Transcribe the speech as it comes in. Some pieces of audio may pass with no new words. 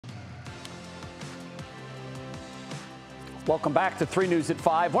Welcome back to 3 News at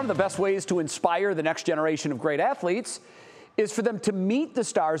 5. One of the best ways to inspire the next generation of great athletes is for them to meet the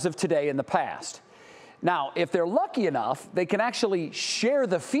stars of today and the past. Now, if they're lucky enough, they can actually share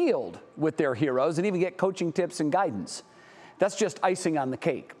the field with their heroes and even get coaching tips and guidance. That's just icing on the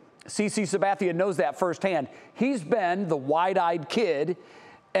cake. PitCCh Sabathia knows that firsthand. He's been the wide-eyed kid,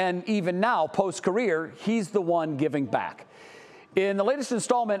 and even now, post-career, he's the one giving back. In the latest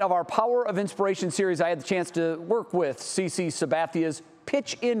installment of our Power of Inspiration series, I had the chance to work with PitCCh Sabathia's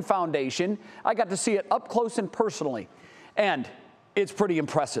PitCCh In Foundation. I got to see it up close and personally, and it's pretty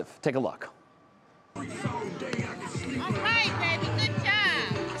impressive. Take a look. All right, baby, good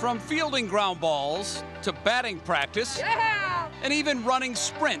job. From fielding ground balls to batting practice, and even running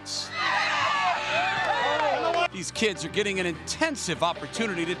sprints. These kids are getting an intensive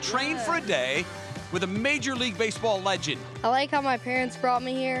opportunity to train for a day with a Major League Baseball legend. I like how my parents brought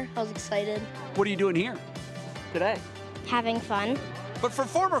me here. I was excited. What are you doing here today? Having fun. But for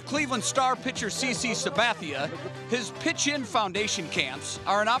former Cleveland star pitcher PitCCh Sabathia, his PitCCh In Foundation camps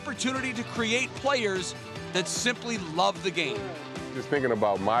are an opportunity to create players that simply love the game. Just thinking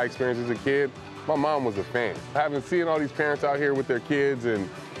about my experience as a kid, my mom was a fan. Having seen all these parents out here with their kids and,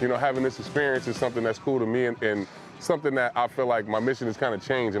 you know, having this experience is something that's cool to me and something that I feel like my mission has kind of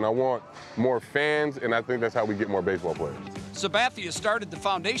changed, and I want more fans, and I think that's how we get more baseball players. Sabathia started the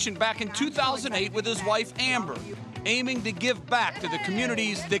foundation back in 2008 with his wife, Amber, aiming to give back to the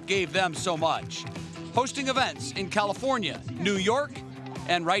communities that gave them so much. Hosting events in California, New York,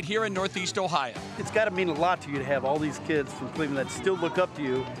 and right here in Northeast Ohio. It's got to mean a lot to you to have all these kids from Cleveland that still look up to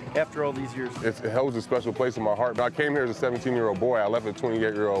you after all these years. It holds a special place in my heart. I came here as a 17-year-old boy. I left a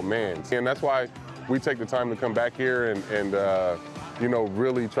 28-year-old man. And that's why we take the time to come back here and you know,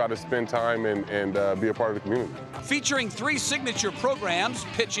 really try to spend time and be a part of the community. Featuring 3 signature programs,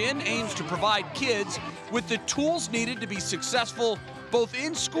 PitCCh In aims to provide kids with the tools needed to be successful both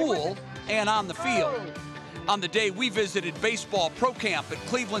in school and on the field. On the day we visited baseball pro camp at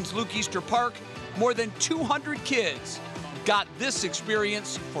Cleveland's Luke Easter Park, more than 200 kids got this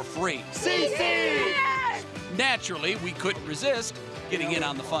experience for free. PitCCh! Naturally, we couldn't resist getting in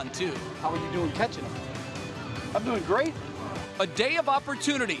on the fun too. How are you doing catching them? I'm doing great. A day of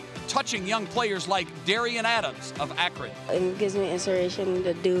opportunity, touching young players like Darian Adams of Akron. It gives me inspiration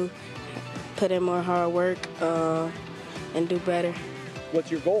to put in more hard work and do better.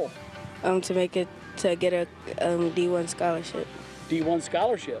 What's your goal? To get a D1 scholarship. D1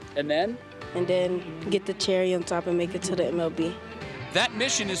 scholarship, and then? And then get the cherry on top and make it to the MLB. That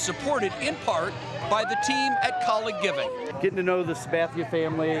mission is supported in part by the team at College Giving. Getting to know the Sabathia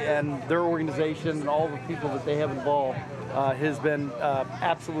family and their organization and all the people that they have involved has been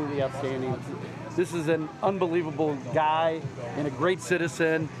absolutely outstanding. This is an unbelievable guy and a great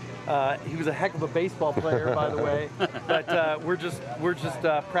citizen. He was a heck of a baseball player, by the way, but we're just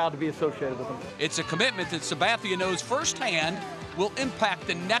proud to be associated with him. It's a commitment that Sabathia knows firsthand will impact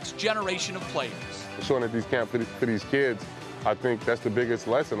the next generation of players. Showing at these camps for these kids, I think that's the biggest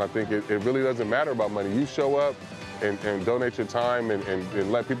lesson. I think it really doesn't matter about money. You show up and donate your time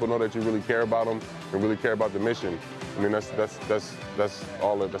and let people know that you really care about them and really care about the mission. I mean, that's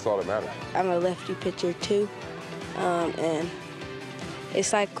all that matters. I'm a lefty pitcher too, and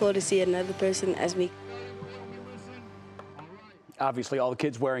it's like cool to see another person as me. Obviously, all the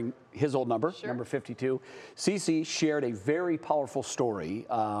kids wearing his old number, number 52. PitCCh shared a very powerful story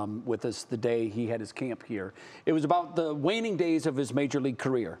with us the day he had his camp here. It was about the waning days of his major league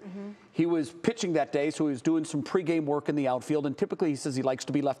career. He was pitching that day, so he was doing some pregame work in the outfield, and typically he says he likes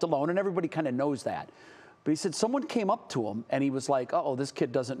to be left alone, and everybody kind of knows that. But he said someone came up to him, and he was like, uh-oh, this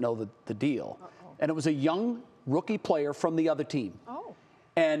kid doesn't know the deal. And it was a young rookie player from the other team.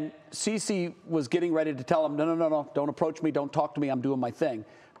 And PitCCh was getting ready to tell him, no, don't approach me, don't talk to me, I'm doing my thing.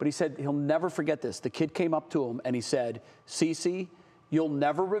 But he said he'll never forget this. The kid came up to him and he said, PitCCh, you'll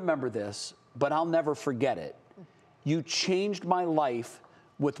never remember this, but I'll never forget it. You changed my life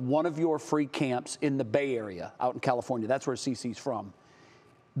with one of your free camps in the Bay Area out in California. That's where PitCCh's from.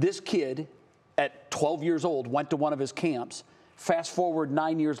 This kid, at 12 years old, went to one of his camps. Fast forward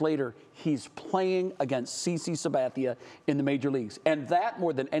 9 years later, he's playing against PitCCh Sabathia in the major leagues. And that,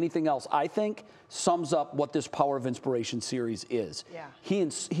 more than anything else, I think, sums up what this Power of Inspiration series is. Yeah.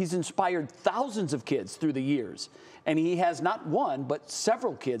 He's inspired thousands of kids through the years. And he has not one, but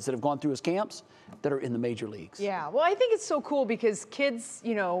several kids that have gone through his camps that are in the major leagues. Yeah, well, I think it's so cool because kids,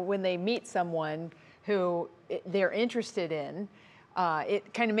 you know, when they meet someone who they're interested in,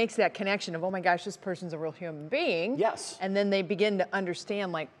 it kind of makes that connection of, oh my gosh, this person's a real human being. Yes. And then they begin to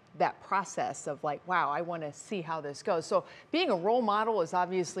understand, like, that process of like, wow, I want to see how this goes. So being a role model is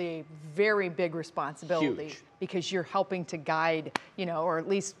obviously a very big responsibility. Huge. Because you're helping to guide, you know, or at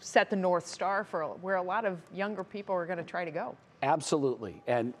least set the North Star for where a lot of younger people are going to try to go. Absolutely.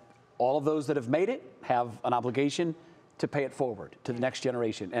 And all of those that have made it have an obligation to pay it forward to the next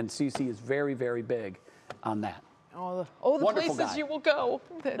generation. And CC is very, very big on that. The Wonderful places guy. you will go.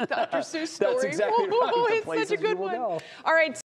 The Dr. Seuss story. That's exactly right. The It's such places a good you will one. go. All right.